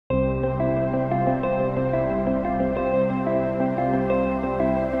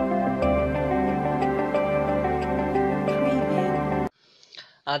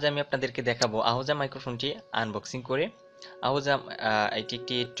আজ আমি আপনাদেরকে দেখাবো আহুজা মাইক্রোফোনটি আনবক্সিং করে। আহুজা এটি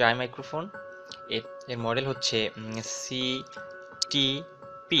একটি ট্রাই মাইক্রোফোন। এর মডেল হচ্ছে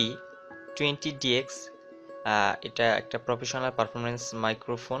CTP20DX। এটা একটা প্রফেশনাল পারফরমেন্স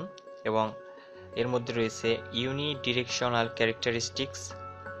মাইক্রোফোন এবং এর মধ্যে রয়েছে ইউনিডিরেকশনাল ক্যারেক্টারিস্টিক্স,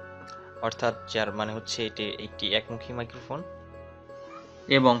 অর্থাৎ যার মানে হচ্ছে এটি একটি একমুখী মাইক্রোফোন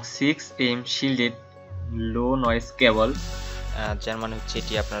এবং 6 mm শিল্ডেড লো নয়েজ কেবল, যার মানে হচ্ছে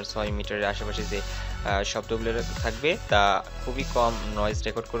এটি আপনার 6 মিটারের আশেপাশে যে শব্দগুলো থাকবে তা খুবই কম নয়েজ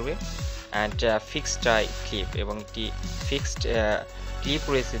রেকর্ড করবে। অ্যান্ড ফিক্সড টাই ক্লিপ, এবং একটি ফিক্সড ক্লিপ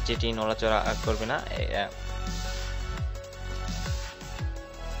রয়েছে যেটি নড়াচড়া করবে না।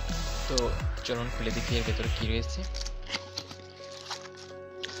 তো চলুন খুলে দেখি এর ভেতরে কি রয়েছে।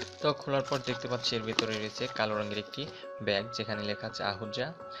 তো খোলার পর দেখতে পাচ্ছি এর ভেতরে রয়েছে কালো রঙের একটি ব্যাগ যেখানে লেখা আছে আহুজা।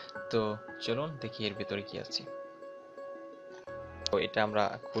 তো চলুন দেখি এর ভেতরে কি আছে। তো এটা আমরা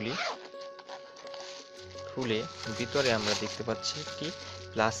খুলে ভিতরে আমরা দেখতে পাচ্ছি একটি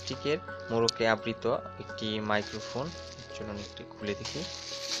প্লাস্টিকের মোড়কে আবৃত একটি মাইক্রোফোন। চলুন একটু খুলে দেখি।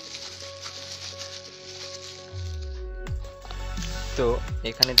 তো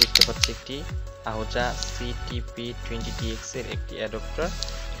এখানে দেখতে পাচ্ছি একটি আহুজা CTP20DX এর একটি অ্যাডাপ্টার,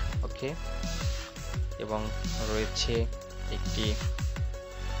 ওকে, এবং রয়েছে একটি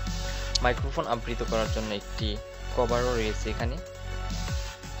মাইক্রোফোন আবৃত করার জন্য একটি কভারও রয়েছে এখানে।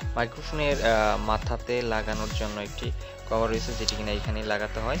 মাইক্রোফোনের মাথাতে লাগানোর জন্য একটি কভার রয়েছে যেটি কিনা এখানে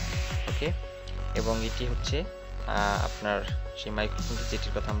লাগাতে হয়, ওকে। এবং এটি হচ্ছে আপনার সেই মাইক্রোফোনটি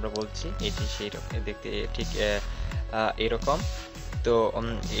যেটির কথা আমরা বলছি, এটি সেই দেখতে ঠিক এরকম। তো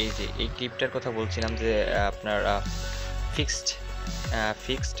এই যে এই ক্লিপটার কথা বলছিলাম যে আপনার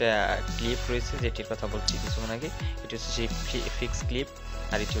ফিক্সড ক্লিপ রয়েছে যেটির কথা বলছি কিছুক্ষণ আগে, এটি হচ্ছে সেই ফিক্সড ক্লিপ,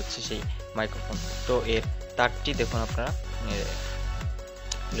 আর এটি হচ্ছে সেই মাইক্রোফোন। তো এর তারটি দেখুন আপনারা,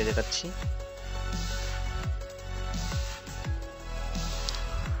 খুলে দেখাচ্ছি।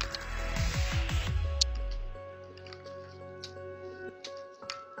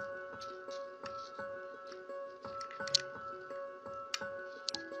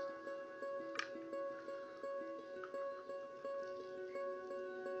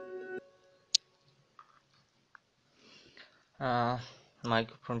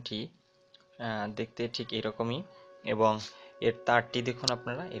 মাইক্রোফোনটি দেখতে ঠিক এরকমই, এবং এর তারটি দেখুন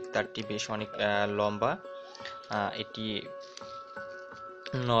আপনারা, এর তারটি বেশ অনেক লম্বা। এটি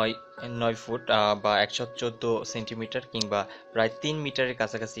 9 ফুট বা 114 সেন্টিমিটার কিংবা প্রায় 3 মিটারের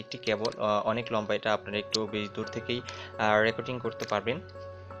কাছাকাছি একটি কেবল, অনেক লম্বা। এটা আপনারা একটু বেশ দূর থেকেই রেকর্ডিং করতে পারবেন।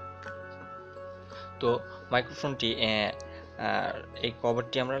 তো মাইক্রোফোনটি এই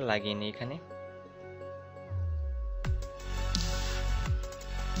কভারটি আমরা লাগিয়ে নিই এখানে।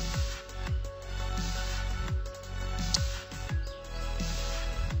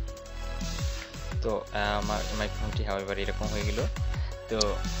 তো মাইক্রোফোনটি হাওয়ার এরকম হয়ে গেল। তো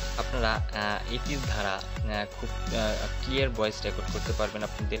আপনারা এটির দ্বারা খুব ক্লিয়ার ভয়েস রেকর্ড করতে পারবেন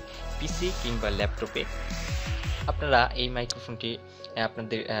আপনাদের পিসি কিংবা ল্যাপটপে। আপনারা এই মাইক্রোফোনটি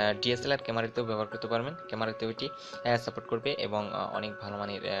আপনাদের DSLR ক্যামেরাতেও ব্যবহার করতে পারবেন, ক্যামেরাতেও এটি সাপোর্ট করবে এবং অনেক ভালো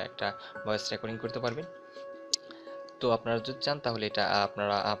মানের একটা ভয়েস রেকর্ডিং করতে পারবেন। তো আপনারা যদি চান তাহলে এটা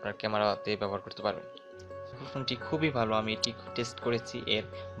আপনারা আপনার ক্যামেরাতে ব্যবহার করতে পারবেন। মাইক্রোফোনটি খুবই ভালো, আমি এটি টেস্ট করেছি, এর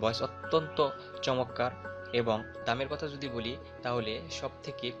ভয়েস অত্যন্ত চমৎকার। এবং দামের কথা যদি বলি তাহলে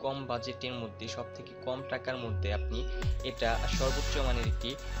সবথেকে কম বাজেটের মধ্যে, সবথেকে কম টাকার মধ্যে আপনি এটা সর্বোচ্চ মানের একটি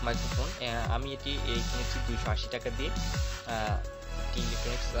মাইক্রোফোন। আমি এটি কিনেছি 280 টাকা দিয়ে একটি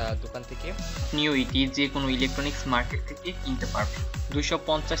ইলেকট্রনিক্স দোকান থেকে। আপনিও এটি যে কোনো ইলেকট্রনিক্স মার্কেট থেকে কিনতে পারবেন।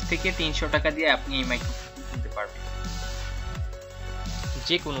 250 থেকে 300 টাকা দিয়ে আপনি এই মাইক্রোফোনটি কিনতে পারবেন।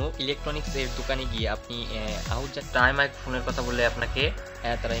 যে কোনো ইলেকট্রনিক্স এর দোকানে গিয়ে আপনি আহুজা টাই মাইক্রোফোনের কথা বললে আপনাকে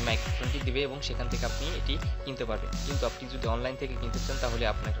তারা এই মাইক্রোফোনটি দিবে এবং সেখান থেকে আপনি এটি কিনতে পারবেন। কিন্তু আপনি যদি অনলাইন থেকে কিনতে চান তাহলে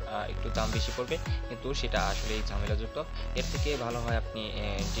আপনার একটু দাম বেশি পড়বে, কিন্তু সেটা আসলে ঝামেলাযুক্ত। এর থেকে ভালো হয় আপনি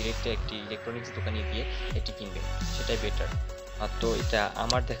ডিরেক্ট একটি ইলেকট্রনিক্স দোকানে গিয়ে এটি কিনবেন, সেটাই বেটার। তো এটা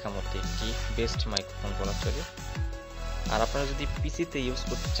আমার দেখা মতে একটি বেস্ট মাইক্রোফোন বলা চলে। আর আপনারা যদি পিসিতে ইউজ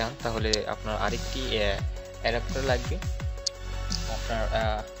করতে চান তাহলে আপনার আরেকটি অ্যাডাপ্টার লাগবে। আপনার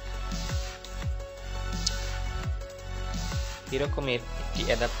এরকমের একটি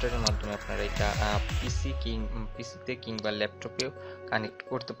অ্যাডাপ্টারের মাধ্যমে আপনারা এটা পিসিতে কিংবা ল্যাপটপেও কানেক্ট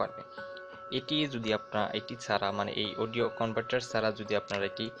করতে পারবেন। এটি ছাড়া, মানে এই অডিও কনভার্টার ছাড়া যদি আপনারা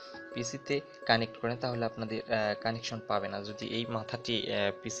এটি পিসিতে কানেক্ট করেন তাহলে আপনাদের কানেকশন পাবে না। যদি এই মাথাটি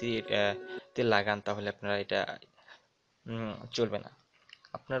পিসিতে লাগান তাহলে আপনারা এটা চলবে না।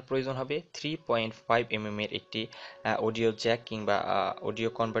 আপনার প্রয়োজন হবে 3.5 mm এর একটি অডিও জ্যাক কিংবা অডিও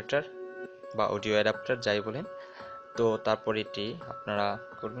কনভার্টার বা অডিও অ্যাডাপ্টার যাই বলেন। তো তারপর এটি আপনারা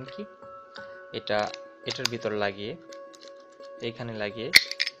করবেন কি, এটার ভিতর লাগিয়ে এইখানে লাগিয়ে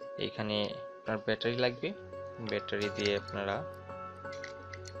এইখানে আপনার ব্যাটারি লাগবে। ব্যাটারি দিয়ে আপনারা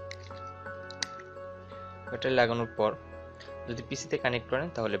ব্যাটারি লাগানোর পর যদি পিসিতে কানেক্ট করেন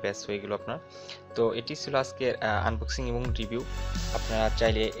তাহলে ব্যাস হয়ে গেল আপনার। তো এটি ছিল আজকের আনবক্সিং এবং রিভিউ। আপনারা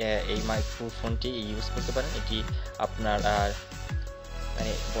চাইলে এই মাইক্রোফোনটি ইউজ করতে পারেন। এটি আপনার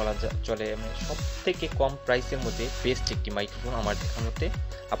মানে বলা চলে মানে সব থেকে কম প্রাইসের মধ্যে বেস্ট একটি মাইক্রোফোন আমার দেখার মধ্যে।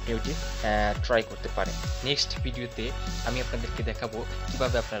 আপনি ওইটি ট্রাই করতে পারেন। নেক্সট ভিডিওতে আমি আপনাদেরকে দেখাবো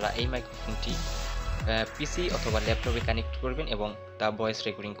কিভাবে আপনারা এই মাইক্রোফোনটি পিসি অথবা ল্যাপটপে কানেক্ট করবেন এবং তা ভয়েস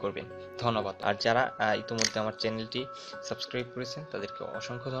রেকর্ডিং করবেন। ধন্যবাদ। আর যারা ইতিমধ্যে আমার চ্যানেলটি সাবস্ক্রাইব করেছেন তাদেরকে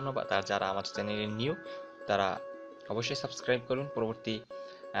অসংখ্য ধন্যবাদ। আর যারা আমার চ্যানেলে নিউ তারা অবশ্যই সাবস্ক্রাইব করুন পরবর্তী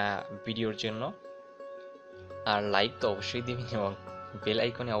ভিডিওর জন্য। আর লাইক তো অবশ্যই দেবেন এবং বেল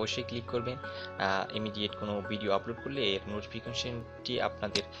আইকনে অবশ্যই ক্লিক করবেন। ইমিডিয়েট কোনো ভিডিও আপলোড করলে এর নোটিফিকেশনটি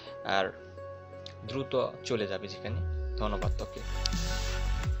আপনাদের আর দ্রুত চলে যাবে যেখানে। ধন্যবাদ। ওকে।